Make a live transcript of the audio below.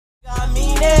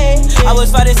I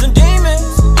was fighting some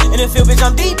demons in the field, bitch,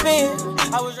 I'm deep in.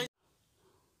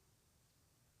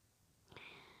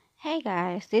 Hey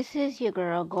guys, this is your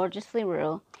girl, Gorgeously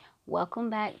Real. Welcome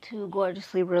back to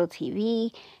Gorgeously Real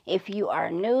TV. If you are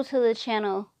new to the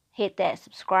channel, hit that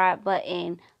subscribe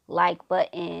button, like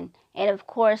button, and of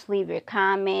course leave your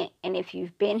comment. And if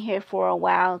you've been here for a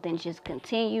while, then just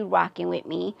continue rocking with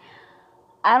me.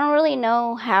 I don't really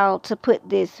know how to put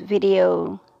this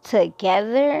video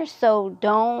together, so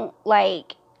don't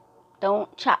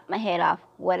chop my head off,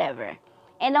 whatever.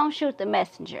 And don't shoot the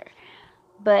messenger.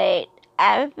 But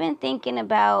I've been thinking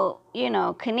about,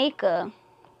 Kenneka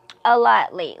a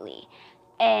lot lately.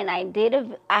 And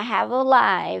I have a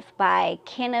live by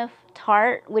Kenneth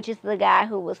Tart, which is the guy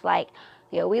who was like,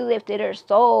 we lifted her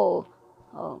soul.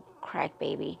 Oh, crack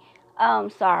baby.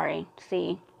 Sorry.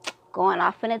 See, going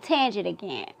off on a tangent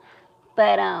again.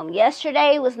 But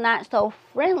yesterday was not so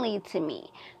friendly to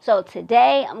me. So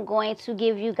today I'm going to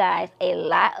give you guys a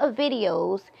lot of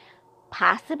videos,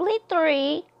 possibly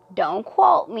 3. Don't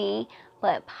quote me,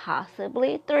 but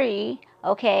possibly 3,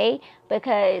 okay?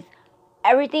 Because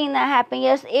everything that happened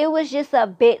yesterday, it was just a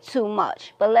bit too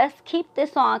much. But let's keep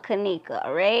this on Kenneka,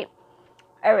 alright?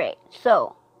 Alright,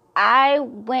 so I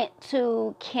went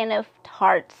to Kenneth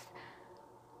Tart's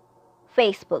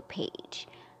Facebook page,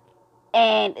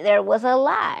 and there was a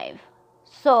live.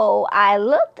 So I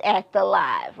looked at the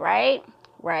live, right?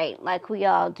 Right, like we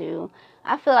all do.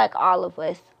 I feel like all of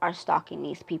us are stalking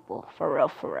these people for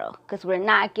real. Because we're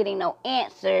not getting no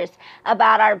answers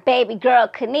about our baby girl,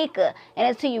 Kenneka. And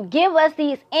until you give us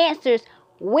these answers,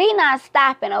 we not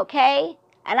stopping, okay?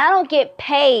 And I don't get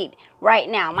paid right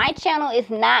now. My channel is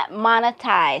not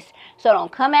monetized. So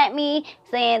don't come at me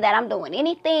saying that I'm doing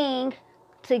anything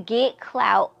to get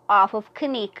clout off of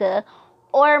Kenneka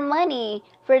or money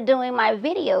for doing my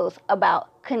videos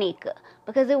about Kenneka.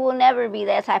 Because it will never be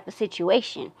that type of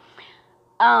situation.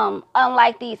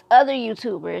 Unlike these other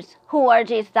YouTubers who are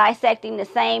just dissecting the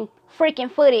same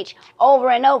freaking footage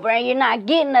over and over, and you're not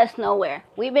getting us nowhere.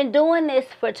 We've been doing this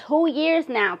for 2 years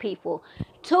now, people.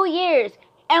 2 years,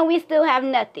 and we still have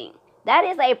nothing. That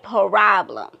is a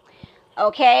problem.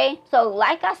 Okay? So,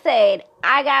 like I said,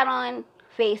 I got on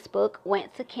Facebook,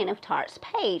 went to Kenneth Tart's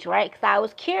page, right? Because I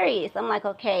was curious. I'm like,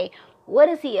 okay, what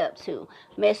is he up to?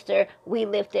 Mr. We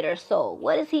Lifted Her Soul.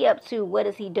 What is he up to? What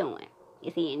is he doing?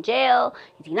 Is he in jail?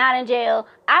 Is he not in jail?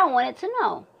 I wanted to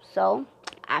know. So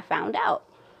I found out.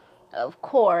 Of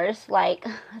course, I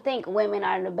think women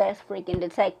are the best freaking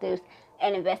detectives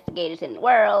and investigators in the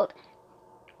world.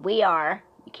 We are.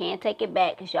 You can't take it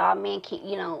back because y'all men keep,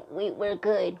 we're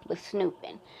good with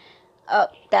snooping.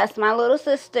 That's my little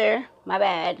sister. My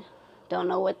bad. Don't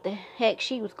know what the heck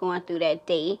she was going through that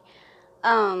day.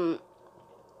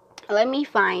 Let me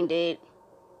find it.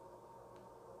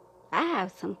 I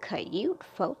have some cute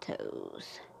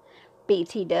photos.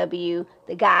 BTW,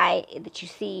 the guy that you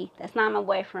see, that's not my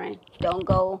boyfriend. Don't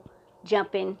go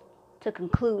jumping to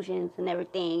conclusions and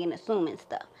everything and assuming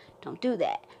stuff. Don't do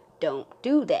that. Don't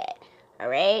do that.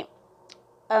 Alright?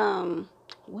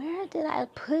 Where did I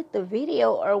put the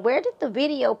video? Or where did the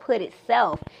video put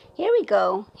itself? Here we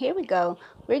go. Here we go.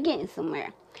 We're getting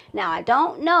somewhere. Now, I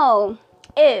don't know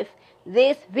if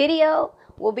this video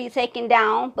will be taken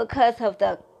down because of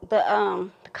the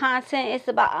content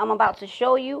I'm about to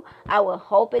show you. I will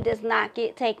hope it does not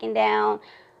get taken down.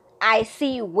 I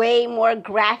see way more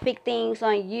graphic things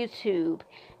on YouTube,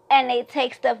 and they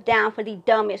take stuff down for the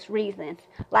dumbest reasons.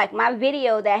 Like my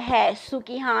video that had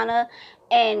Sukihana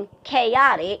and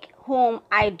Chaotic, whom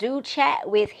I do chat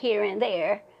with here and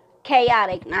there.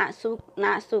 Chaotic, not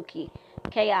Suki.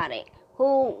 Chaotic,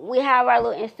 who we have our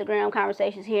little Instagram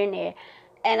conversations here and there.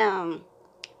 And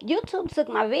YouTube took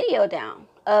my video down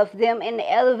of them in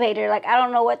the elevator. I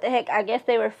don't know what the heck. I guess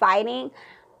they were fighting.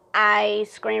 I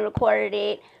screen recorded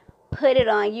it, put it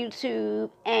on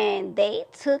YouTube, and they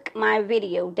took my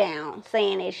video down,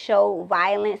 saying it showed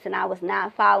violence and I was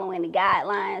not following the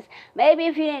guidelines. Maybe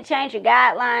if you didn't change your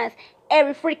guidelines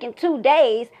every freaking 2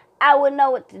 days, I would know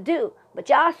what to do. But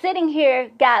y'all sitting here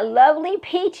got Lovely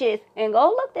Peaches, and go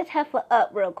look this heifer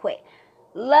up real quick.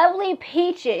 Lovely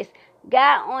Peaches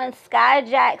got on Sky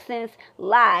Jackson's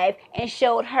live and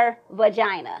showed her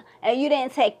vagina. And you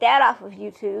didn't take that off of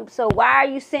YouTube. So why are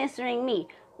you censoring me?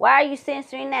 Why are you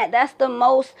censoring that? That's the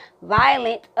most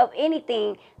violent of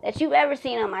anything that you've ever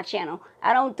seen on my channel.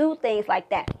 I don't do things like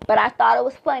that. But I thought it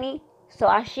was funny, so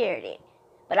I shared it.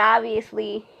 But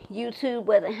obviously, YouTube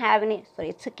wasn't having it, so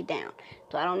they took it down.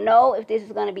 So I don't know if this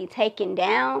is going to be taken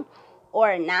down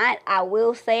or not. I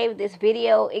will save this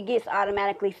video. It gets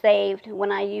automatically saved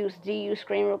when I use DU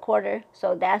screen recorder,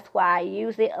 so that's why I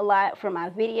use it a lot for my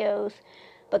videos.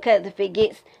 because if it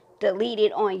gets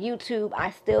deleted on YouTube,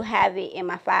 I still have it in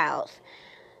my files.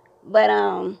 But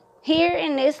here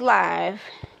in this live,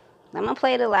 I'm gonna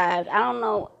play the live. I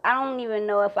don't even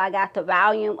know if I got the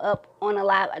volume up on the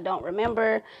live. I don't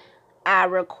remember. I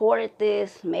recorded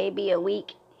this maybe a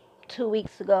week, 2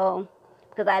 weeks ago,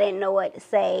 because I didn't know what to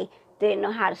say, didn't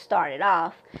know how to start it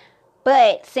off.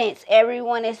 But since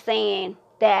everyone is saying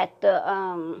that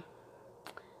the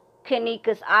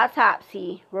Kenneka's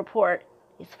autopsy report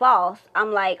is false,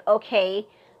 I'm like, okay,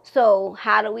 so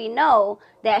how do we know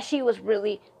that she was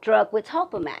really drugged with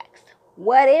Topamax?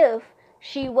 What if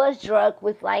she was drugged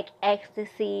with like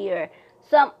ecstasy or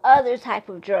some other type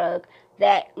of drug,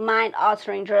 that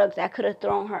mind-altering drugs that could have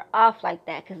thrown her off like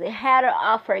that, because it had her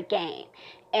off her game.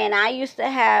 And I used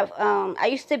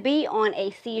to be on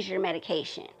a seizure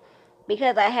medication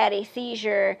because I had a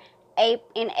seizure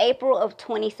in April of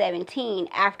 2017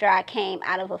 after I came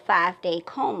out of a 5-day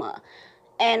coma.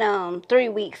 And 3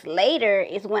 weeks later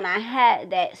is when I had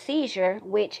that seizure,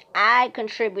 which I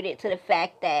contributed to the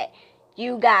fact that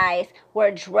you guys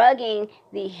were drugging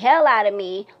the hell out of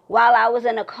me while I was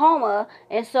in a coma.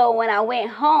 And so when I went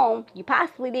home, you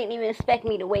possibly didn't even expect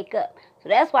me to wake up. So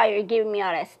that's why you're giving me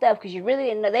all that stuff, because you really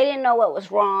didn't know. They didn't know what was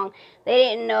wrong. They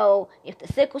didn't know if the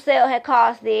sickle cell had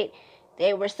caused it.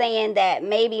 They were saying that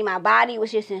maybe my body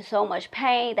was just in so much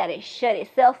pain that it shut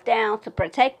itself down to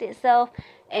protect itself.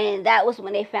 And that was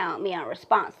when they found me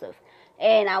unresponsive.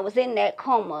 And I was in that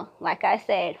coma, like I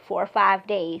said, for 5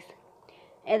 days.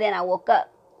 And then I woke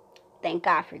up. Thank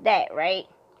God for that, right?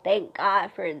 Thank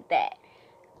God for that.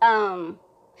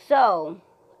 So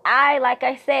like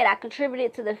I said, I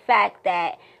contributed to the fact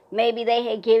that maybe they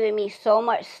had given me so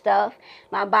much stuff,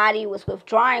 my body was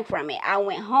withdrawing from it. I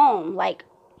went home, like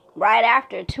right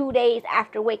after, 2 days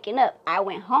after waking up, I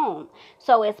went home.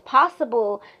 So it's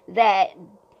possible that,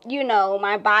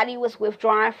 my body was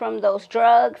withdrawing from those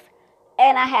drugs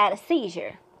and I had a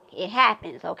seizure. It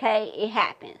happens, okay? It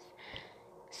happens.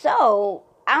 So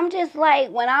I'm just like,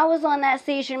 when I was on that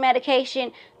seizure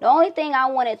medication, the only thing I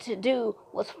wanted to do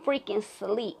was freaking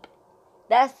sleep.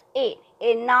 That's it.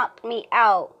 It knocked me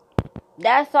out.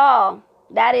 That's all.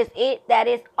 That is it. That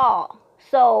is all.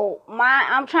 So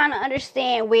I'm trying to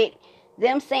understand with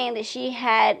them saying that she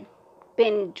had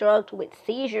been drugged with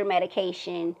seizure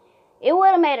medication, it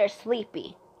would have made her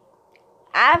sleepy.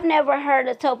 I've never heard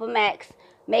of Topamax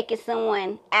making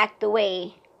someone act the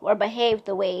way or behave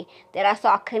the way that I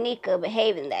saw Kenneka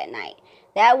behaving that night.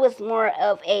 That was more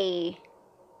of a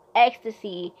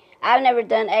ecstasy. I've never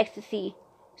done ecstasy,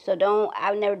 so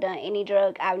I've never done any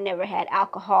drug. I've never had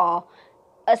alcohol.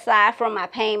 Aside from my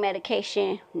pain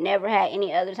medication, never had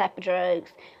any other type of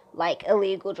drugs, like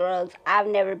illegal drugs. I've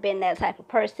never been that type of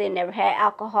person, never had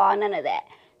alcohol, none of that.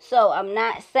 So I'm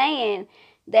not saying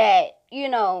that,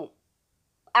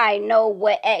 I know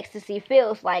what ecstasy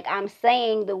feels like. I'm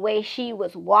saying the way she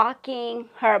was walking,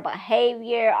 her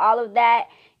behavior, all of that,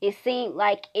 it seemed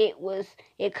like it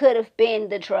could have been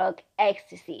the drug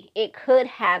ecstasy. It could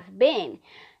have been.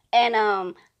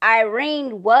 And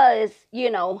Irene was,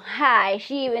 high.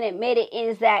 She even admitted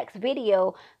in Zach's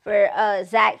video for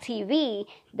Zach TV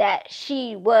that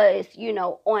she was,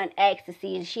 on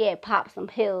ecstasy and she had popped some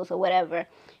pills or whatever.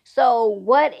 So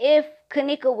what if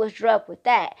Kenneka was drugged with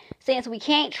that? Since we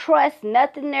can't trust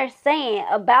nothing they're saying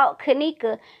about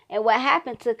Kenneka and what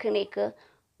happened to Kenneka,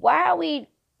 why are we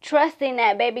trusting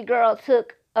that baby girl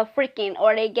took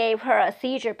or they gave her a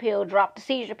seizure pill, dropped the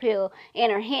seizure pill in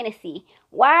her Hennessy?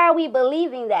 Why are we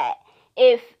believing that?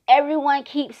 If everyone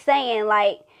keeps saying,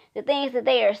 like, the things that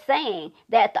they are saying,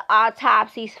 that the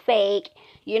autopsy's fake,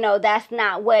 that's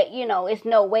not what, it's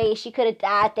no way she could have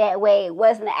died that way. It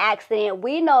wasn't an accident.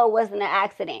 We know it wasn't an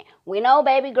accident. We know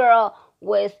baby girl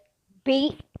was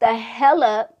beat the hell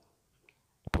up,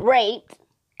 raped,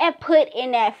 and put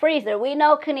in that freezer. We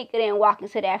know Kenneka didn't walk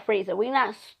into that freezer. We're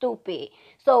not stupid.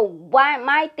 So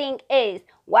my thing is,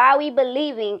 why are we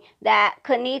believing that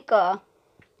Kenneka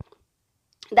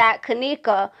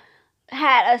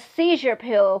had a seizure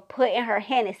pill put in her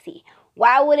Hennessy?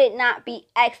 Why would it not be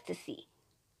ecstasy?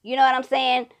 You know what I'm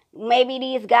saying? Maybe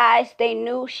these guys, they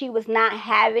knew she was not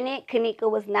having it.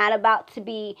 Kenneka was not about to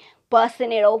be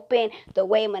busting it open the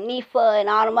way Manifa and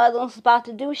all the other ones was about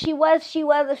to do. She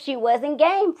wasn't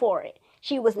game for it.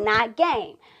 She was not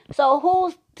game. So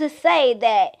who's to say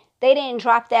that they didn't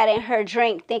drop that in her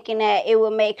drink thinking that it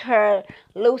would make her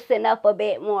loosen up a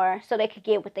bit more so they could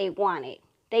get what they wanted?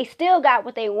 They still got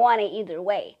what they wanted either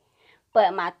way.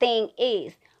 But my thing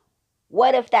is,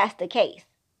 what if that's the case?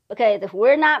 Because if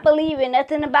we're not believing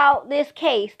nothing about this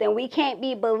case, then we can't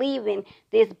be believing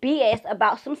this BS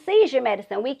about some seizure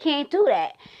medicine. We can't do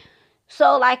that.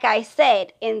 So like I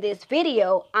said, in this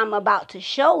video, I'm about to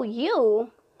show you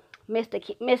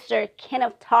Mr.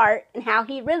 Kenneth Tart and how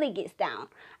he really gets down.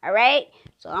 All right?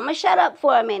 So I'm going to shut up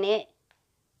for a minute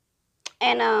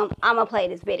and I'm going to play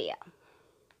this video.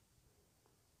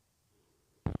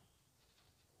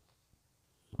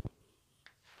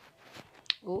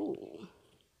 Ooh.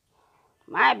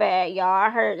 My bad, y'all. I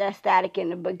heard that static in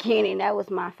the beginning. That was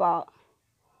my fault.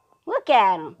 Look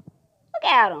at him. Look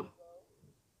at him.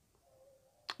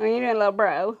 Oh, you doing, little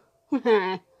bro?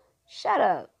 Shut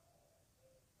up.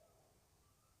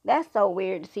 That's so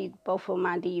weird to see both of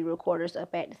my D recorders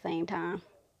up at the same time.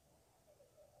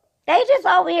 They just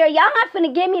over here. Y'all not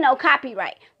finna give me no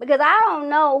copyright because I don't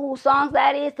know whose songs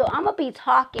that is. So I'm going to be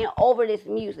talking over this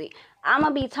music. I'm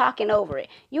going to be talking over it.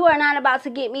 You are not about to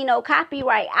get me no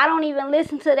copyright. I don't even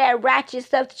listen to that ratchet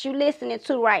stuff that you listening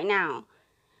to right now.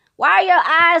 Why your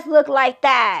eyes look like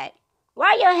that?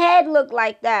 Why your head look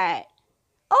like that?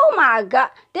 Oh my God.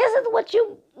 This is what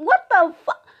you, what the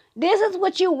fuck? This is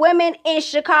what you women in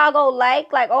Chicago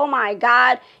like? Like, oh my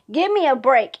God. Give me a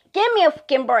break. Give me a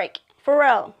fucking break. For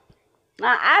real.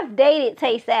 Now, I've dated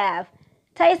Tay Sav.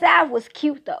 Tay Sav was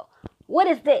cute, though. What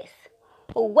is this?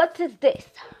 Oh, what is this?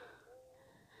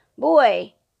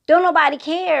 Boy, don't nobody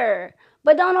care.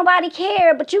 But don't nobody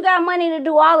care. But you got money to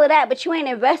do all of that, but you ain't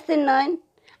investing none.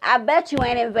 I bet you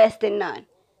ain't investing none.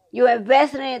 You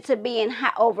investing it to be in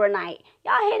hot overnight.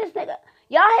 Y'all hear this nigga?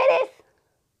 Y'all hear this?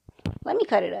 Let me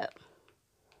cut it up.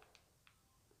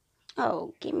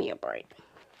 Oh, give me a break.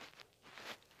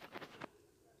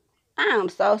 I'm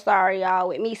so sorry, y'all,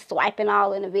 with me swiping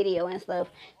all in the video and stuff.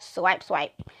 Swipe,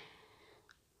 swipe.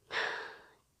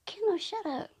 Keno, shut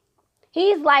up.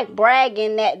 He's like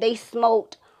bragging that they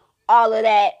smoked all of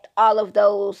that, all of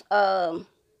those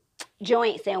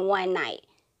joints in one night.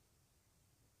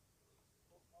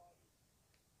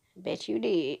 Bet you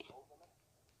did.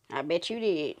 I bet you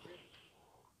did.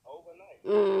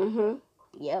 Mm-hmm.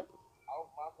 Yep.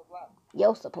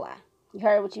 Your supply. You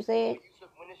heard what you said?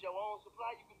 When it's your own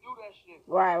supply, you can do that shit.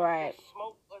 Right, right.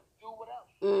 Smoke or do whatever.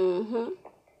 Mm-hmm.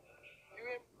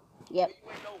 Yep. You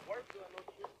ain't no work doing no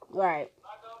shit. Right.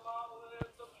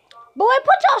 Boy,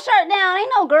 put your shirt down.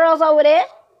 Ain't no girls over there.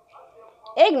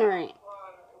 Ignorant.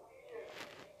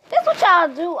 This what y'all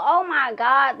do. Oh my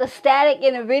God. The static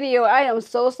in the video. I am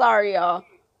so sorry, y'all.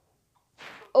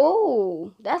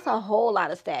 Ooh, that's a whole lot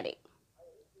of static.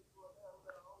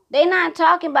 They not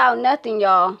talking about nothing,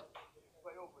 y'all.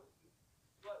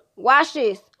 Watch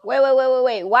this.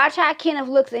 Wait. Watch how Kenneth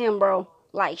looks at him, bro.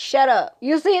 Like, shut up.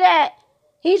 You see that?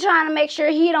 He's trying to make sure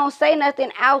he don't say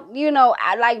nothing out, you know,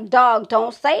 like, dog,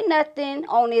 don't say nothing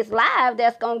on this live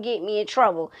that's going to get me in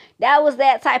trouble. That was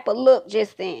that type of look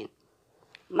just then.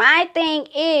 My thing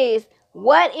is,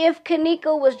 what if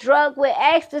Kenneka was drugged with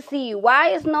ecstasy? Why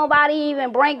is nobody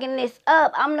even bringing this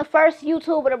up? I'm the first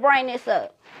YouTuber to bring this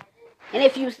up. And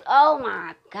if you, oh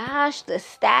my gosh, the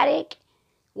static.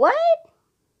 What?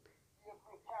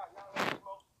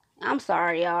 I'm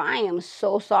sorry, y'all. I am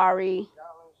so sorry.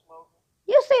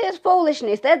 You see this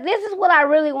foolishness. This is what I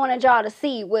really wanted y'all to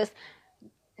see was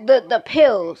the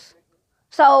pills.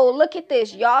 So look at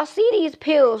this. Y'all see these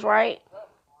pills, right?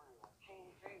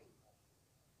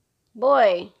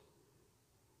 Boy.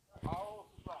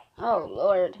 Oh,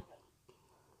 Lord.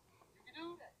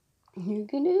 You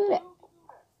can do that.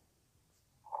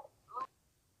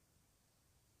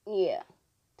 Yeah.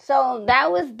 So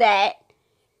that was that.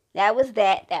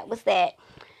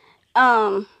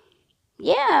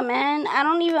 Yeah, man. I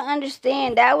don't even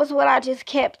understand. That was what I just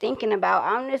kept thinking about.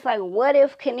 I'm just like, what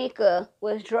if Kenneka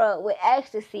was drugged with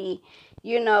ecstasy,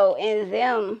 you know, and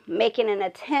them making an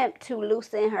attempt to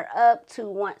loosen her up to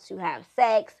want to have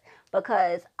sex,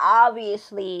 because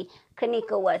obviously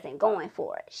Kenneka wasn't going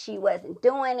for it. She wasn't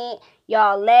doing it.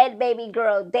 Y'all led baby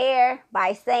girl there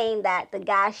by saying that the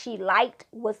guy she liked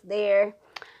was there.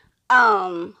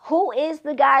 Who is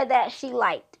the guy that she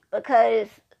liked? Because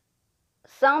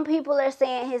some people are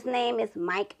saying his name is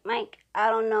Mike. I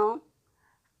don't know.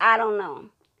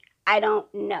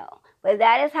 But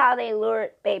that is how they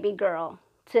lured baby girl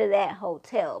to that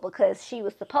hotel, because she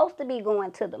was supposed to be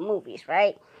going to the movies,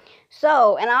 right?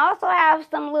 So, and I also have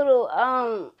some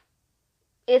little,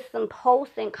 it's some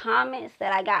posts and comments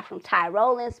that I got from Ty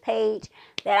Rowland's page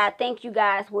that I think you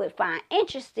guys would find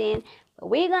interesting. But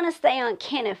we're going to stay on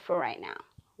Kenneth for right now.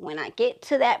 When I get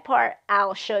to that part,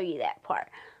 I'll show you that part.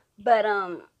 But,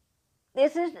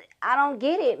 this is, I don't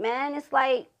get it, man. It's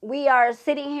like we are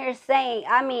sitting here saying,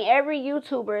 I mean, every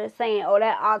YouTuber is saying, oh,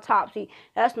 that autopsy,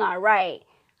 that's not right.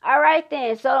 All right,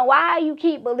 then. So why you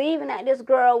keep believing that this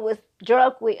girl was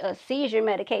drugged with a seizure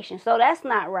medication? So that's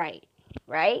not right,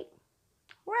 right?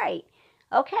 Right.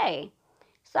 Okay,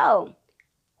 so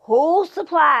who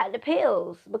supplied the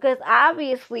pills? Because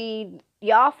obviously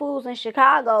y'all fools in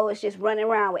Chicago is just running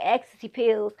around with ecstasy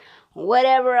pills,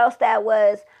 whatever else that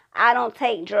was. I don't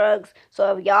take drugs,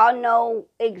 so if y'all know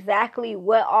exactly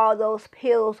what all those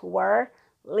pills were,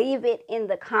 leave it in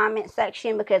the comment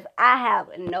section because I have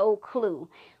no clue.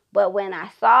 But when I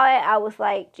saw it, I was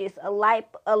like, just a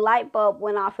light bulb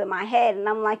went off in my head, and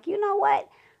I'm like, you know what?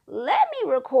 Let me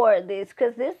record this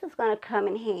because this is gonna come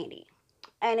in handy,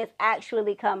 and it's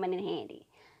actually coming in handy.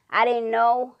 I didn't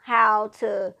know how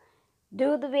to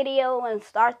do the video and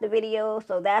start the video,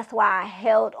 so that's why I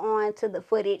held on to the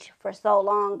footage for so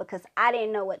long because I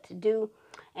didn't know what to do.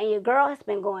 And your girl has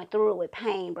been going through it with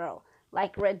pain, bro,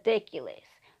 like ridiculous.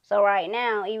 So right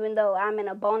now, even though I'm in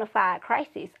a bona fide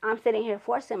crisis, I'm sitting here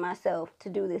forcing myself to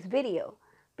do this video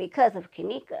because of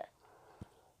Kenneka.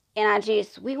 And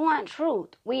we want truth.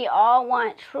 We all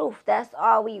want truth. That's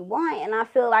all we want. And I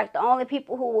feel like the only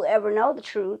people who will ever know the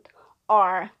truth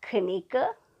are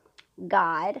Kenneka,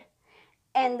 God,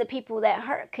 and the people that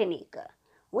hurt Kenneka.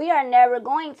 We are never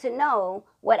going to know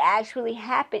what actually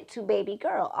happened to baby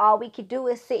girl. All we can do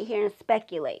is sit here and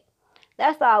speculate.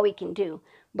 That's all we can do.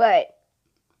 But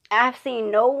I've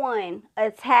seen no one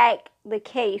attack the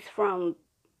case from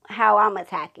how I'm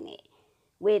attacking it,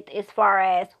 with as far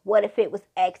as what if it was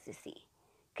ecstasy?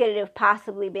 Could it have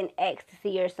possibly been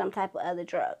ecstasy or some type of other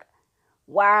drug?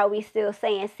 Why are we still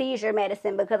saying seizure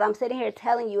medicine? Because I'm sitting here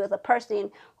telling you as a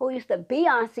person who used to be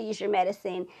on seizure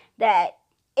medicine that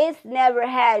it's never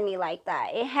had me like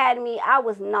that. It had me, I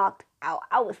was knocked out.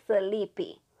 I was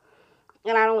sleepy.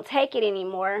 And I don't take it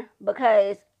anymore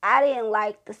because I didn't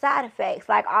like the side effects,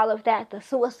 like all of that, the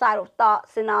suicidal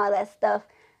thoughts and all that stuff,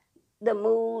 the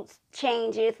moods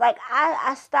changes. Like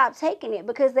I stopped taking it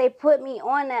because they put me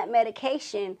on that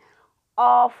medication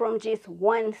all from just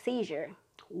one seizure.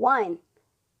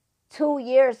 2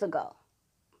 years ago.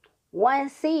 One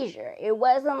seizure. It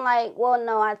wasn't like, well,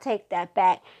 no, I take that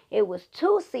back. It was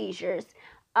 2 seizures.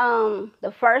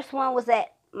 The first one was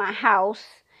at my house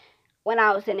when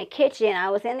I was in the kitchen. I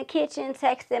was in the kitchen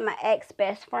texting my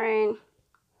ex-best friend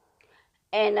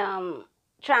and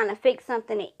trying to fix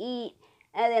something to eat.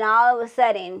 And then all of a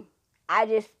sudden, I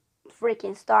just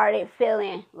freaking started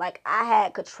feeling like I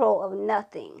had control of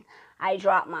nothing. I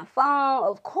dropped my phone,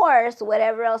 of course,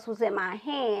 whatever else was in my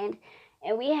hand,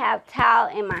 and we have tile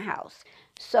in my house.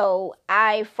 So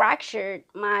I fractured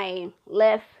my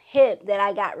left hip that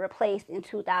I got replaced in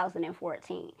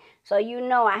 2014. So you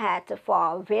know I had to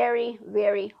fall very,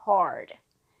 very hard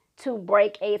to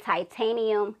break a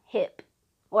titanium hip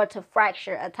or to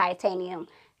fracture a titanium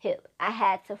hip. I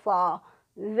had to fall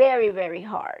very, very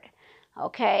hard.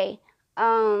 Okay.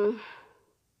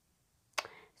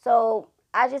 So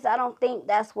I don't think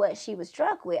that's what she was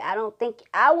struck with. I don't think,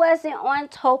 I wasn't on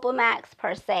Topamax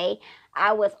per se.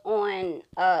 I was on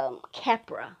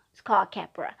Keppra. It's called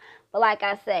Keppra. But like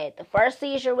I said, the first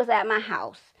seizure was at my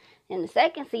house. And the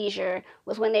second seizure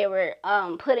was when they were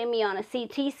putting me on a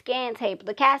CT scan table,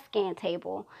 the CAT scan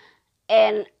table.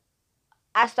 And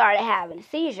I started having a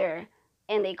seizure.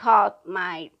 And they called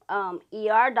my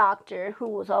ER doctor who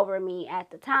was over me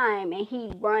at the time. And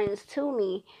he runs to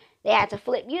me. They had to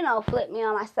flip me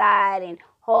on my side and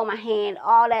hold my hand,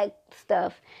 all that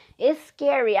stuff. It's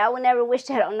scary. I would never wish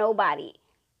that on nobody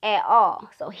at all.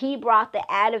 So he brought the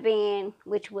Ativan,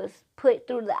 which was put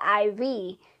through the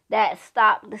IV, that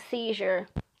stopped the seizure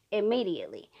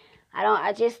immediately.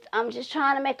 I'm just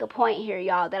trying to make a point here,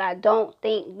 y'all, that I don't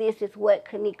think this is what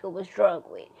Kenneka was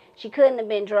drugged with. She couldn't have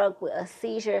been drugged with a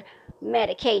seizure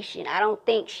medication. I don't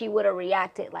think she would have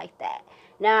reacted like that.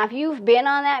 Now, if you've been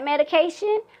on that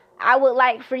medication, I would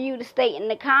like for you to state in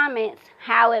the comments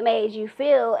how it made you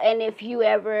feel, and if you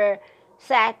ever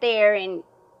sat there and,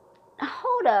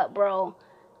 hold up, bro.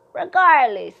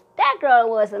 Regardless, that girl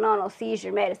wasn't on no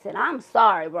seizure medicine. I'm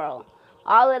sorry, bro.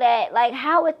 All of that, like,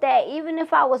 how would that, even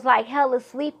if I was like hella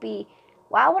sleepy,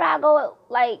 why would I go,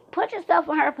 like, put yourself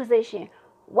in her position.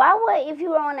 Why would, if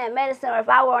you were on that medicine, or if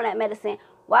I were on that medicine,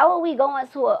 why would we go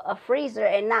into a freezer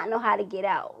and not know how to get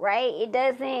out, right? It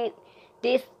doesn't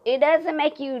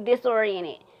make you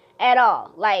disoriented at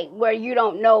all, like where you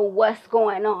don't know what's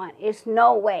going on. It's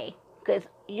no way, because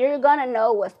you're gonna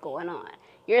know what's going on.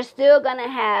 You're still gonna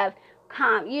have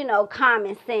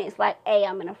common sense, like, hey,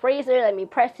 I'm in a freezer, let me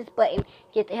press this button,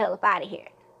 get the hell up out of here.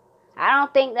 I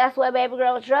don't think that's what baby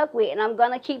girl was drugged with, and I'm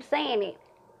gonna keep saying it.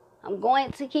 I'm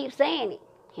going to keep saying it.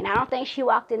 And I don't think she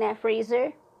walked in that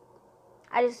freezer.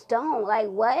 I just don't. Like,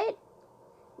 what?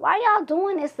 Why y'all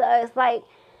doing this to us? Like,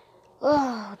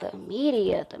 oh, the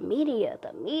media.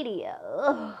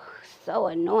 Ugh, so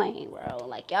annoying, bro.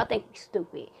 Like, y'all think we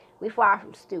stupid. We far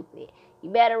from stupid.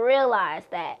 You better realize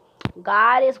that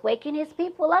God is waking his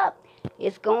people up.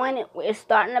 It's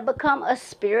starting to become a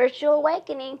spiritual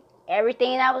awakening.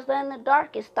 Everything that was done in the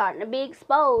dark is starting to be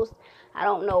exposed. I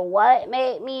don't know what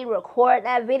made me record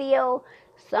that video.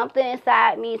 Something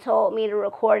inside me told me to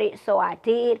record it, so I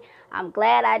did. I'm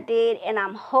glad I did, and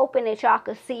I'm hoping that y'all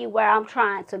can see where I'm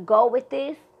trying to go with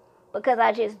this, because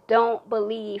I just don't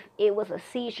believe it was a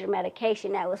seizure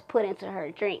medication that was put into her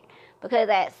drink. Because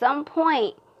at some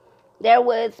point, there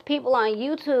was people on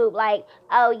YouTube like,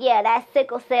 oh yeah, that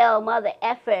sickle cell mother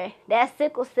effer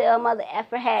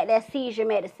had that seizure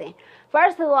medicine.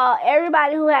 First of all,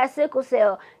 everybody who has sickle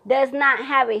cell does not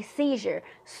have a seizure,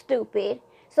 stupid.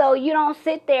 So you don't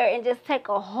sit there and just take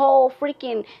a whole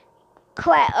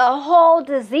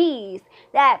disease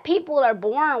that people are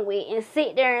born with and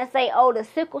sit there and say, oh, the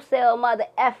sickle cell mother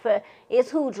effer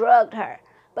is who drugged her.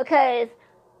 Because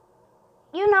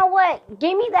you know what?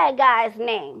 Give me that guy's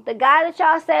name. The guy that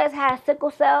y'all says has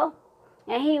sickle cell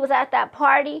and he was at that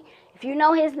party. If you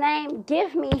know his name,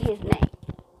 give me his name.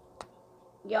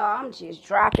 Y'all, I'm just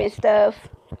dropping stuff,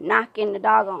 knocking the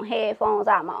doggone headphones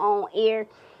out my own ear.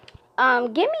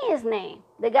 Give me his name.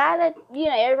 The guy that,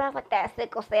 everybody's like, that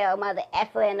sickle cell mother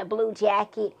effer in the blue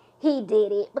jacket. He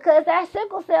did it. Because that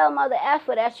sickle cell mother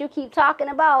effer that you keep talking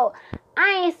about,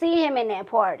 I ain't see him in that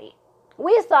party.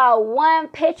 We saw one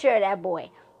picture of that boy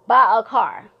by a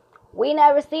car. We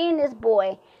never seen this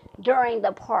boy during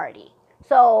the party.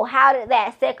 So how did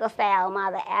that sickle cell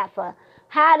mother effer,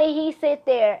 how did he sit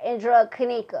there and drug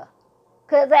Kenneka?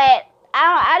 Because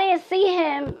I didn't see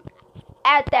him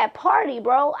at that party,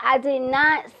 bro. I did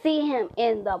not see him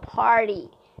in the party.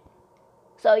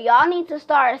 So y'all need to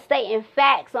start stating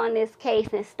facts on this case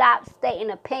and stop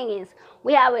stating opinions.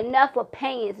 We have enough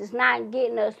opinions. It's not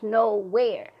getting us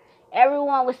nowhere.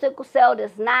 Everyone with sickle cell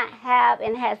does not have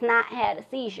and has not had a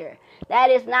seizure. That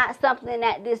is not something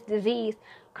that this disease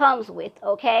comes with,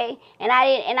 okay? And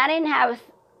I didn't have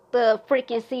the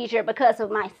freaking seizure because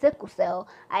of my sickle cell.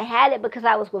 I had it because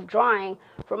I was withdrawing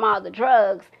from all the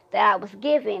drugs that I was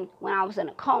given when I was in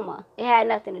a coma. It had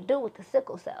nothing to do with the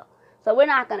sickle cell. So we're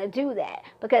not going to do that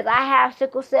because I have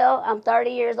sickle cell. I'm 30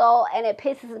 years old, and it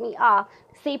pisses me off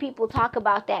to see people talk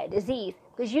about that disease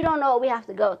because you don't know what we have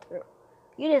to go through.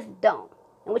 You just don't.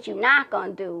 And what you're not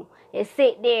going to do is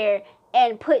sit there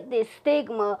and put this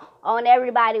stigma on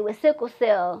everybody with sickle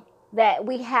cell that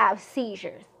we have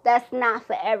seizures. That's not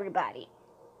for everybody.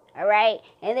 All right?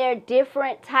 And there are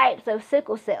different types of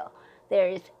sickle cell.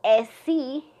 There's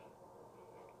SC,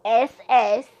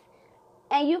 SS,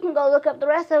 and you can go look up the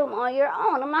rest of them on your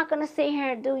own. I'm not going to sit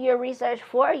here and do your research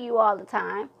for you all the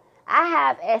time. I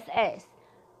have SS.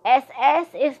 SS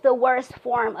is the worst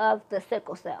form of the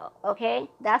sickle cell, okay?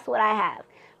 That's what I have.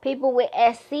 People with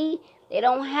SC, they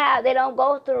don't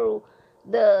go through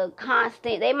the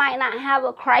constant, they might not have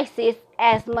a crisis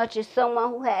as much as someone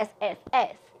who has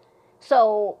SS.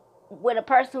 So with a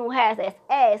person who has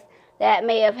SS that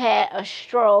may have had a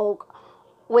stroke,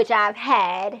 which I've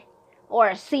had, or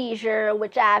a seizure,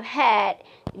 which I've had,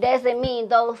 doesn't mean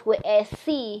those with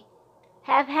SC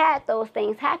have had those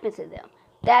things happen to them.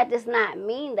 That does not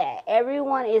mean that.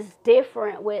 Everyone is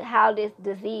different with how this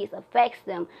disease affects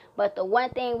them. But the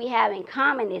one thing we have in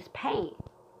common is pain.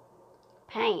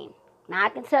 Pain. Now, I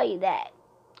can tell you that.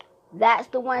 That's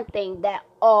the one thing that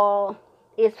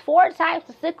it's 4 types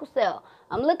of sickle cell.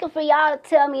 I'm looking for y'all to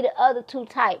tell me the other 2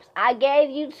 types. I gave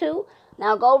you 2.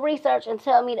 Now, go research and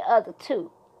tell me the other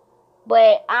 2.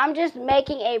 But I'm just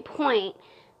making a point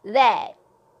that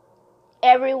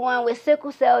everyone with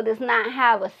sickle cell does not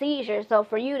have a seizure. So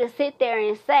for you to sit there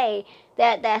and say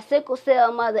that that sickle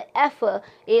cell mother effer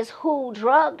is who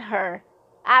drugged her,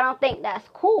 I don't think that's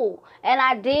cool. And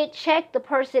I did check the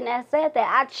person that said that.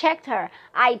 I checked her.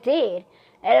 I did.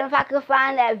 And if I could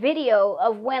find that video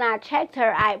of when I checked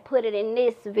her, I'd put it in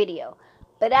this video.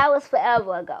 But that was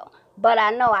forever ago. But I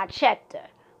know I checked her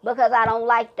because I don't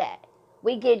like that.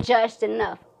 We get judged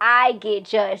enough. I get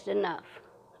judged enough.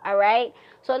 All right?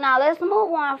 So now let's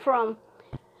move on from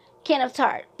Kenneth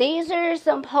Tart. These are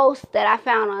some posts that I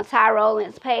found on Ty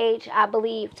Rowland's page. I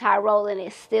believe Ty Rowland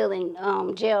is still in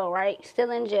jail, right?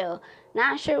 Still in jail.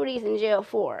 Not sure what he's in jail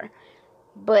for.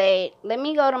 But let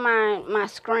me go to my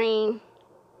screen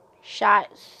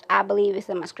shots. I believe it's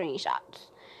in my screenshots.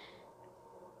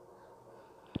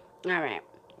 All right.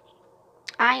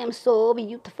 I am so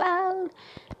beautiful.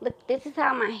 Look, this is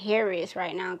how my hair is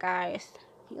right now, guys.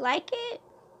 You like it?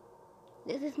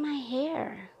 This is my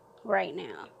hair right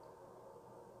now.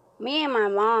 Me and my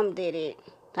mom did it.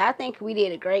 I think we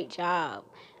did a great job.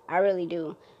 I really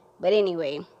do. But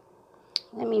anyway,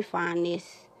 let me find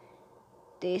this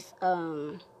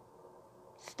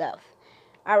stuff.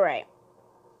 All right.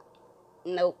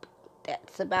 Nope.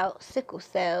 That's about sickle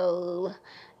cell.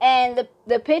 And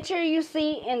the picture you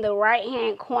see in the right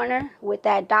hand corner with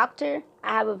that doctor,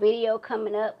 I have a video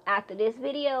coming up after this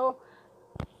video,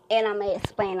 and I'm going to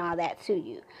explain all that to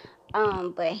you.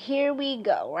 But here we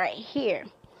go, right here.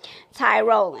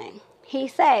 Tyrolin, he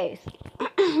says,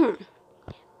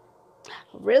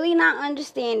 really not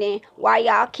understanding why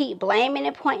y'all keep blaming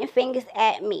and pointing fingers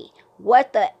at me.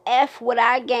 What the F would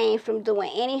I gain from doing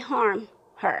any harm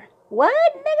her? What,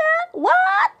 nigga?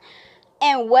 What?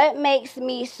 And what makes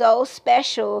me so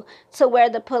special to where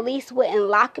the police wouldn't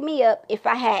lock me up if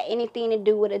I had anything to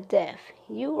do with a death?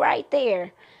 You right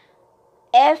there.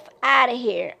 F out of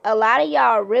here. A lot of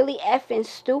y'all really effing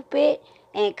stupid,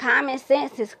 and common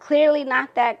sense is clearly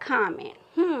not that common.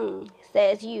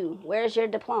 Says you. Where's your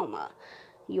diploma?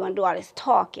 You want to do all this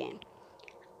talking.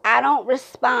 I don't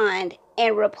respond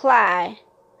and reply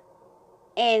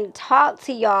and talk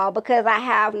to y'all because I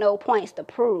have no points to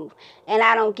prove, and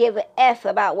I don't give a F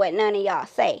about what none of y'all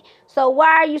say. So why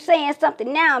are you saying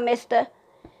something now, mister?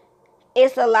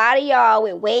 It's a lot of y'all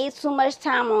with way too much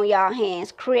time on y'all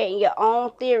hands creating your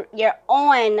own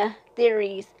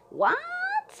theories. What?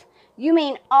 You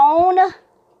mean own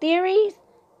theories?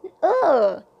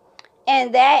 Ugh.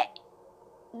 And that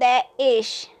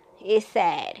ish is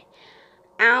sad.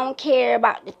 I don't care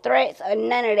about the threats or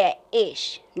none of that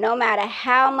ish. No matter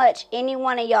how much any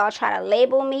one of y'all try to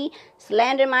label me,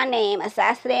 slander my name,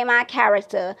 assassinate my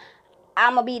character,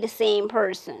 I'ma be the same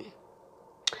person.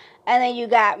 And then you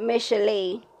got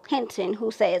Michelle Hinton, who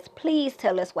says, please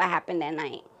tell us what happened that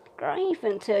night. Girl, he ain't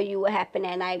finna tell you what happened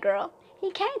that night, girl.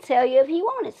 He can't tell you if he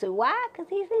wanted to. Why? Because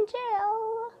he's in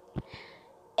jail.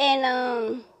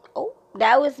 And, oh,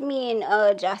 that was me and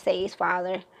Jose's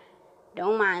father.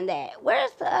 Don't mind that.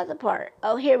 Where's the other part?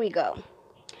 Oh, here we go.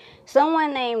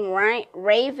 Someone named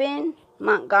Raven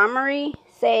Montgomery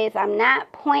says, I'm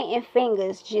not pointing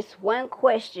fingers, just one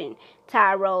question,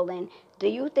 Tyrolin. Do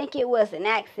you think it was an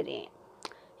accident?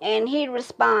 And he'd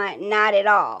respond, not at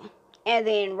all. And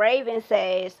then Raven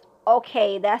says,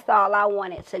 okay, that's all I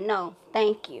wanted to know.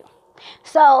 Thank you.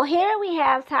 So here we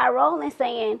have Tyrolin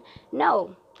saying,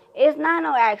 no, it's not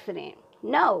no accident.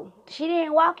 No, she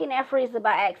didn't walk in that freezer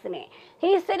by accident.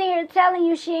 He's sitting here telling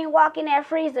you she didn't walk in that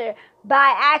freezer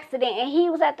by accident, and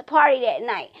he was at the party that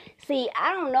night. See,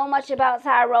 I don't know much about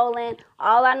Tyrolin.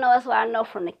 All I know is what I know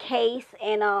from the case,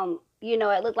 and you know,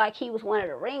 it looked like he was one of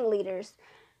the ringleaders.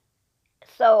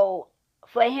 So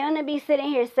for him to be sitting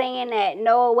here saying that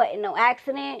no, it wasn't no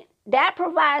accident, that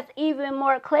provides even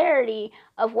more clarity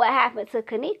of what happened to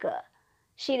Kenneka.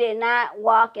 She did not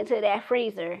walk into that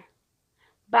freezer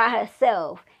by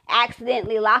herself,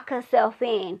 accidentally lock herself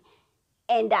in,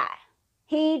 and die.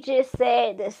 He just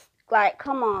said this, like,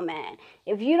 come on, man.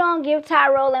 If you don't give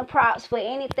Tyrolin props for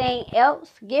anything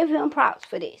else, give him props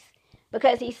for this.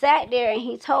 Because he sat there and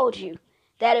he told you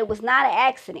that it was not an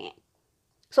accident.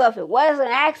 So if it was an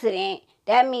accident,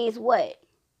 that means what?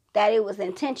 That it was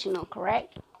intentional,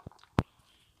 correct?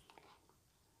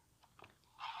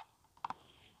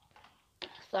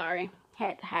 Sorry,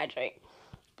 had to hydrate.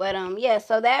 But yeah,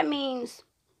 so that means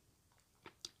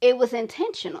it was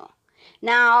intentional.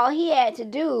 Now all he had to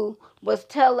do was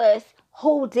tell us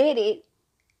who did it,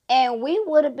 and we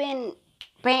would have been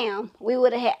bam. We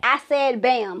would have had, I said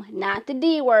bam, not the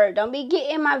D word. Don't be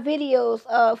getting my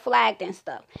videos flagged and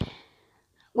stuff.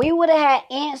 We would have had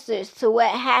answers to what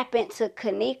happened to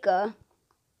Kenneka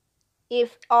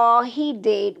if all he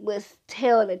did was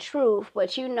tell the truth.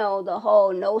 But you know, the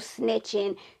whole no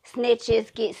snitching,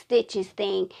 snitches get stitches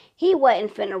thing, he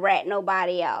wasn't finna rat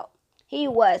nobody out. He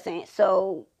wasn't.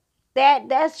 So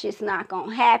that's just not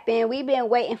gonna happen. We've been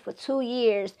waiting for 2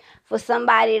 years for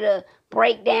somebody to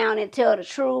break down and tell the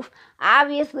truth.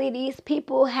 Obviously, these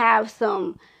people have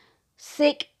some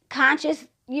sick conscience.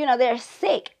 You know, they're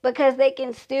sick because they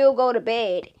can still go to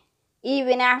bed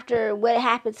even after what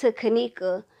happened to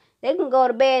Kenneka. They can go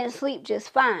to bed and sleep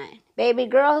just fine. Baby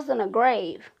girls in a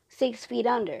grave, 6 feet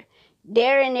under.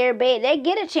 They're in their bed. They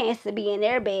get a chance to be in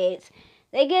their beds.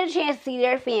 They get a chance to see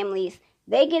their families.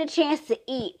 They get a chance to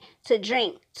eat, to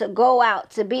drink, to go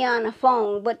out, to be on the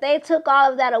phone. But they took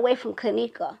all of that away from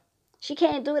Kenneka. She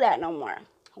can't do that no more.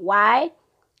 Why?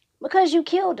 Because you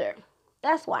killed her.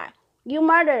 That's why. You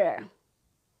murdered her.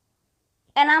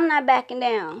 And I'm not backing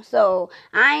down. So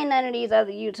I ain't none of these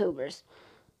other YouTubers.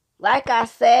 Like I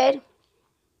said,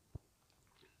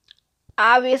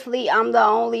 obviously I'm the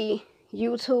only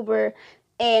YouTuber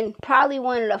and probably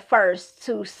one of the first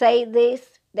to say this,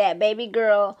 that baby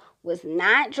girl was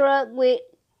not drugged with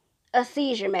a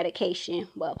seizure medication,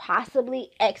 but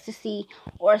possibly ecstasy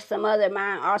or some other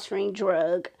mind-altering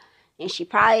drug. And she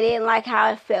probably didn't like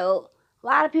how it felt. A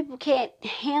lot of people can't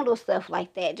handle stuff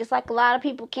like that. Just like a lot of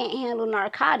people can't handle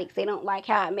narcotics. They don't like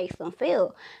how it makes them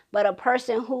feel. But a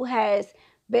person who has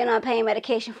been on pain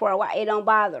medication for a while, it don't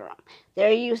bother them.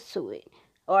 They're used to it.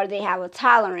 Or they have a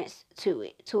tolerance to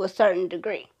it to a certain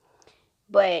degree.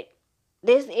 But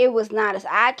it was not as,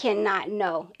 I cannot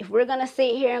know. If we're going to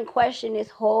sit here and question this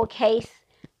whole case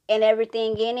and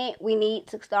everything in it, we need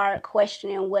to start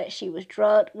questioning what she was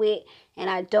drugged with. And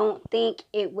I don't think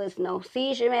it was no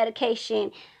seizure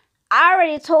medication. I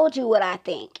already told you what I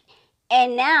think.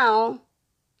 And now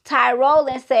Ty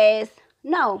Rowland says,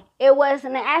 no, it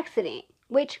wasn't an accident.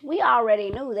 Which we already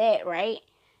knew that, right?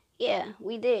 Yeah,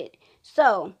 we did.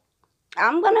 So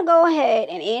I'm going to go ahead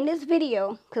and end this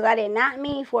video because I did not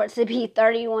mean for it to be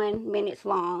 31 minutes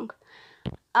long.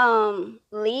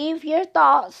 Leave your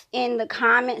thoughts in the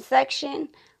comment section.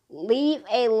 Leave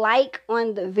a like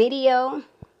on the video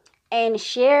and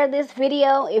share this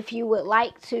video if you would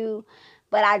like to.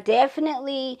 But I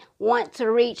definitely want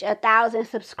to reach 1,000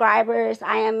 subscribers.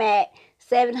 I am at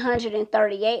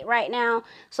 738 right now.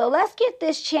 So let's get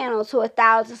this channel to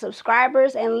 1,000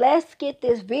 subscribers and let's get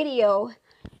this video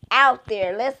out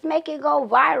there. Let's make it go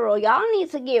viral. Y'all need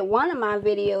to get one of my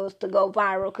videos to go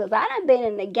viral because I done been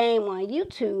in the game on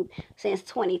YouTube since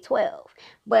 2012.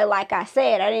 But like I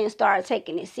said, I didn't start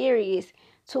taking it serious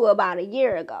till about a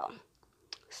year ago.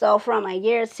 So from a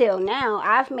year till now,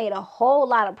 I've made a whole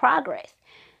lot of progress.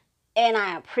 And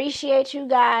I appreciate you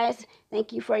guys.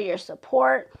 Thank you for your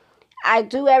support. I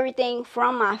do everything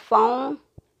from my phone.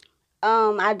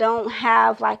 I don't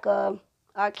have like a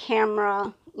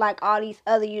camera like all these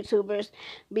other YouTubers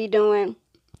be doing.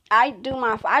 I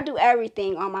do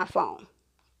everything on my phone.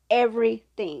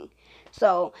 Everything.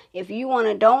 So if you want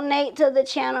to donate to the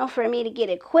channel for me to get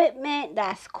equipment,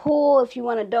 that's cool. If you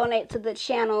want to donate to the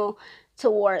channel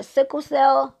towards sickle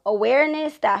cell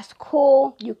awareness, that's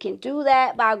cool. You can do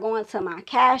that by going to my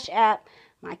Cash App.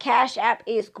 My Cash App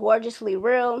is Gorgeously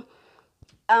Real.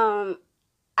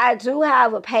 I do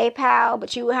have a PayPal,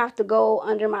 but you would have to go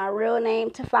under my real name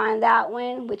to find that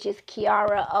one, which is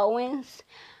Kiara Owens,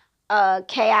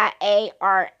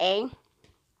 Kiara.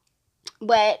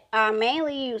 But I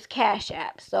mainly use Cash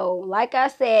App. So like I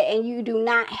said, and you do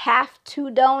not have to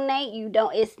donate.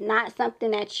 It's not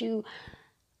something that you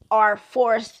are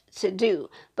forced to do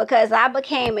because I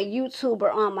became a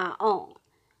YouTuber on my own.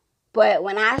 But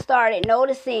when I started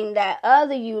noticing that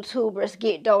other YouTubers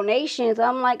get donations,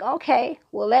 I'm like, okay,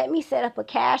 well, let me set up a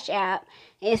Cash App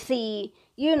and see,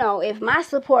 if my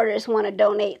supporters want to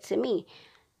donate to me.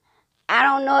 I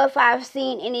don't know if I've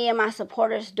seen any of my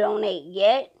supporters donate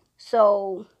yet.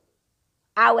 So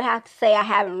I would have to say I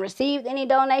haven't received any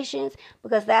donations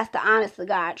because that's the honest to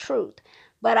God truth.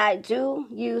 But I do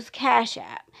use Cash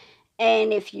App.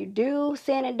 And if you do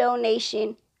send a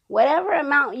donation, whatever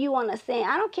amount you want to send,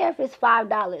 I don't care if it's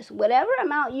 $5, whatever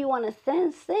amount you want to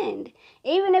send.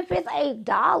 Even if it's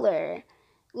 $1.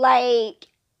 Like,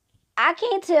 I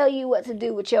can't tell you what to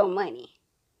do with your money.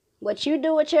 What you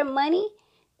do with your money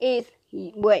is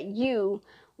what you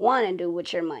want to do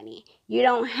with your money. You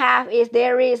don't have,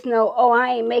 there is no,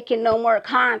 I ain't making no more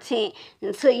content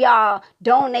until y'all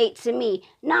donate to me.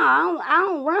 No, I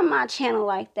don't run my channel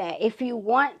like that. If you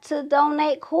want to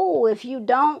donate, cool. If you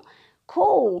don't,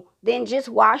 cool. Then just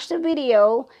watch the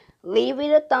video, leave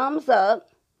it a thumbs up,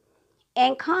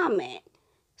 and comment.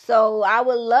 So I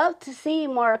would love to see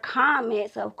more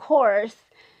comments, of course.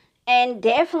 And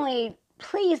definitely,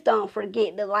 please don't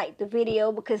forget to like the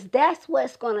video because that's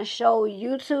what's going to show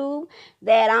YouTube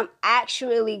that I'm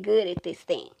actually good at this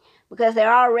thing. Because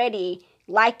they're already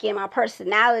liking my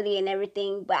personality and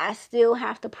everything, but I still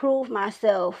have to prove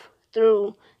myself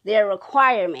through their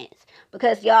requirements.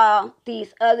 Because y'all,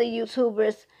 these other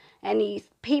YouTubers and these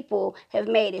people have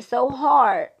made it so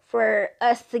hard for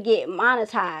us to get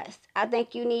monetized. I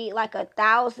think you need like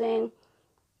 4,000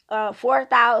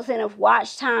 of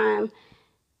watch time.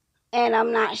 And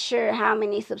I'm not sure how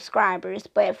many subscribers,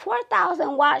 but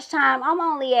 4,000 watch time,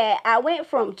 I went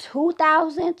from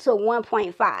 2,000 to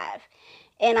 1.5.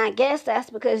 And I guess that's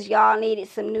because y'all needed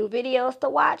some new videos to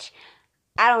watch.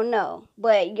 I don't know,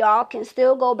 but y'all can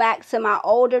still go back to my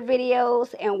older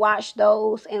videos and watch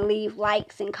those and leave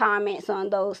likes and comments on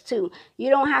those too. You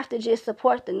don't have to just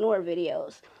support the newer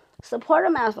videos. Support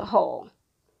them as a whole,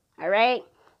 all right?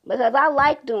 Because I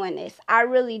like doing this. I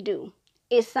really do.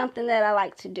 It's something that I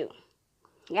like to do.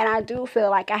 And I do feel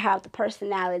like I have the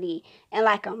personality and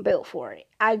like I'm built for it.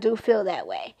 I do feel that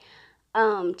way.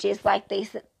 Just like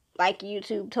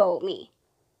YouTube told me.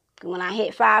 When I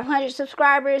hit 500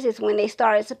 subscribers is when they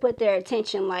started to put their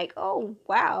attention like, oh,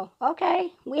 wow,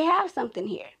 okay, we have something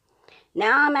here.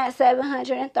 Now I'm at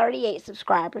 738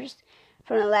 subscribers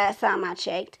from the last time I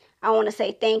checked. I want to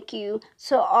say thank you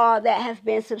to all that have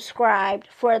been subscribed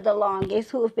for the longest,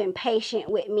 who have been patient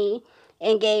with me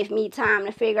and gave me time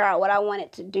to figure out what I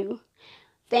wanted to do.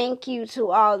 Thank you to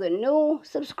all the new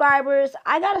subscribers.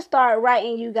 I got to start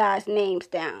writing you guys' names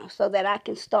down so that I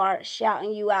can start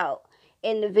shouting you out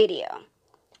in the video.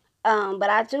 But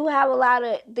I do have a lot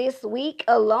of, this week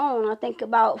alone, I think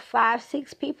about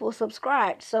 5-6 people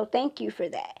subscribed. So thank you for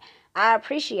that. I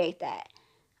appreciate that.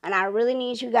 And I really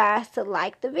need you guys to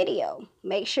like the video.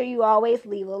 Make sure you always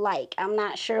leave a like. I'm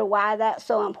not sure why that's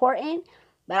so important,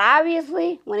 but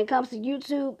obviously when it comes to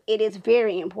YouTube, it is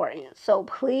very important. So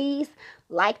please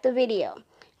like the video.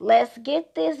 Let's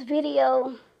get this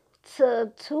video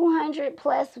to 200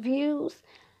 plus views.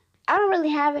 I don't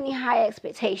really have any high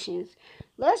expectations.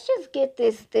 Let's just get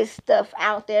this stuff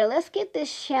out there. Let's get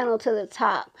this channel to the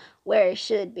top where it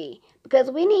should be.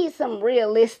 Because we need some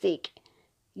realistic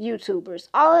YouTubers.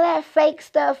 All of that fake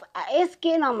stuff, it's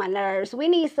getting on my nerves. We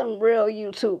need some real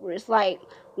YouTubers. Like,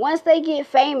 once they get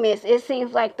famous, it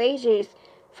seems like they just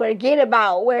forget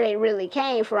about where they really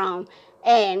came from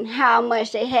and how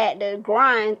much they had to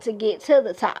grind to get to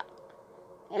the top.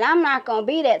 And I'm not going to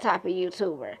be that type of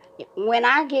YouTuber. When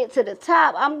I get to the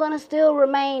top, I'm going to still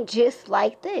remain just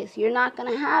like this. You're not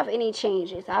going to have any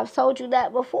changes. I've told you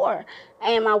that before.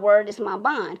 And my word is my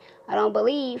bond. I don't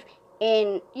believe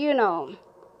in,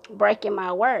 breaking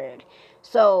my word.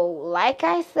 So, like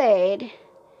I said,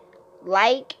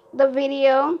 like the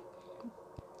video.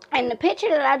 And the picture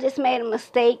that I just made a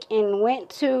mistake and went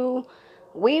to,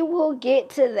 we will get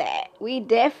to that. We will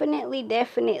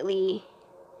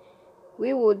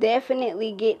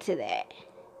definitely get to that.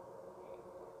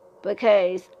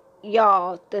 Because,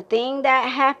 y'all, the thing that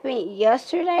happened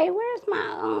yesterday, where's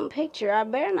my picture? I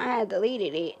better not have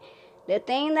deleted it. The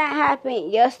thing that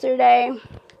happened yesterday,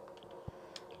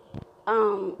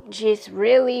 just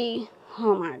really,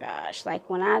 oh my gosh, like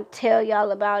when I tell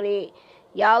y'all about it,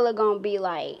 y'all are gonna be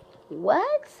like,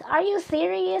 what? Are you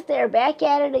serious? They're back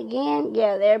at it again?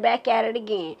 Yeah, they're back at it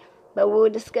again. But we'll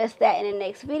discuss that in the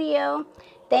next video.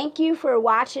 Thank you for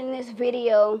watching this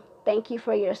video. Thank you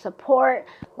for your support.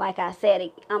 Like I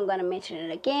said, I'm going to mention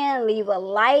it again. Leave a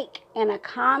like and a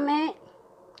comment.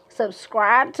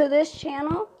 Subscribe to this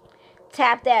channel.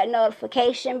 Tap that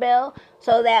notification bell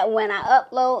so that when I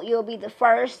upload, you'll be the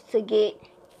first to be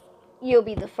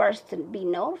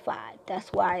notified.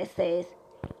 That's why it says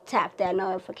tap that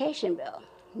notification bell.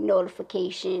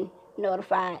 Notification,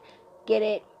 notified. Get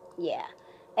it? Yeah.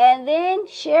 And then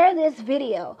share this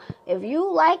video. If you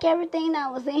like everything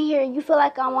that was in here, you feel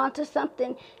like I'm onto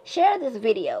something, share this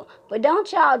video. But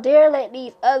don't y'all dare let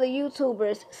these other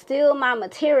YouTubers steal my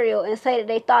material and say that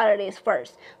they thought of this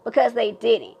first. Because they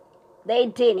didn't. They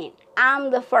didn't. I'm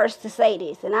the first to say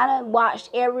this. And I done watched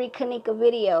every Kenneka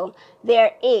video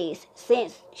there is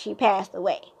since she passed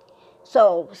away.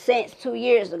 So, since 2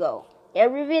 years ago.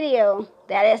 Every video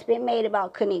that has been made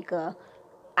about Kenneka,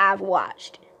 I've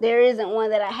watched. There isn't one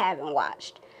that I haven't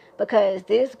watched. Because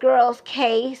this girl's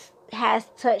case has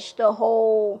touched the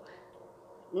whole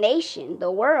nation,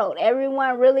 the world.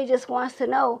 Everyone really just wants to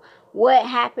know what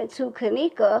happened to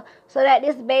Kenneka so that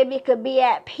this baby could be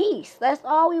at peace. That's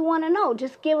all we want to know.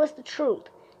 Just give us the truth.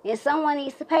 And someone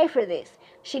needs to pay for this.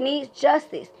 She needs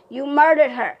justice. You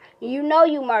murdered her. You know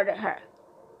you murdered her.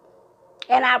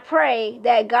 And I pray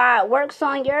that God works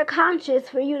on your conscience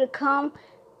for you to come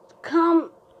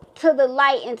to the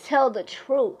light and tell the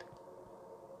truth.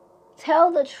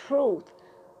 Tell the truth.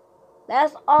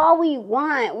 That's all we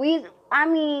want. I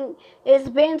mean, it's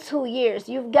been 2 years.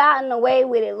 You've gotten away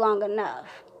with it long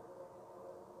enough.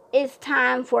 It's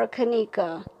time for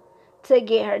Kenneka to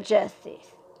get her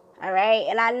justice. All right?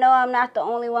 And I know I'm not the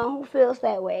only one who feels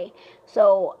that way.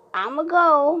 So, I'm going to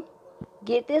go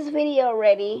get this video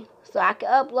ready so I can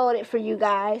upload it for you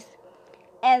guys.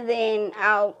 And then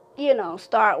I'll,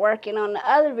 start working on the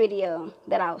other video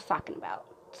that I was talking about.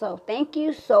 So, thank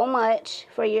you so much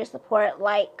for your support.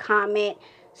 Like, comment,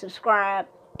 subscribe,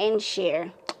 and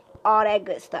share. All that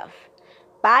good stuff.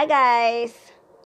 Bye, guys.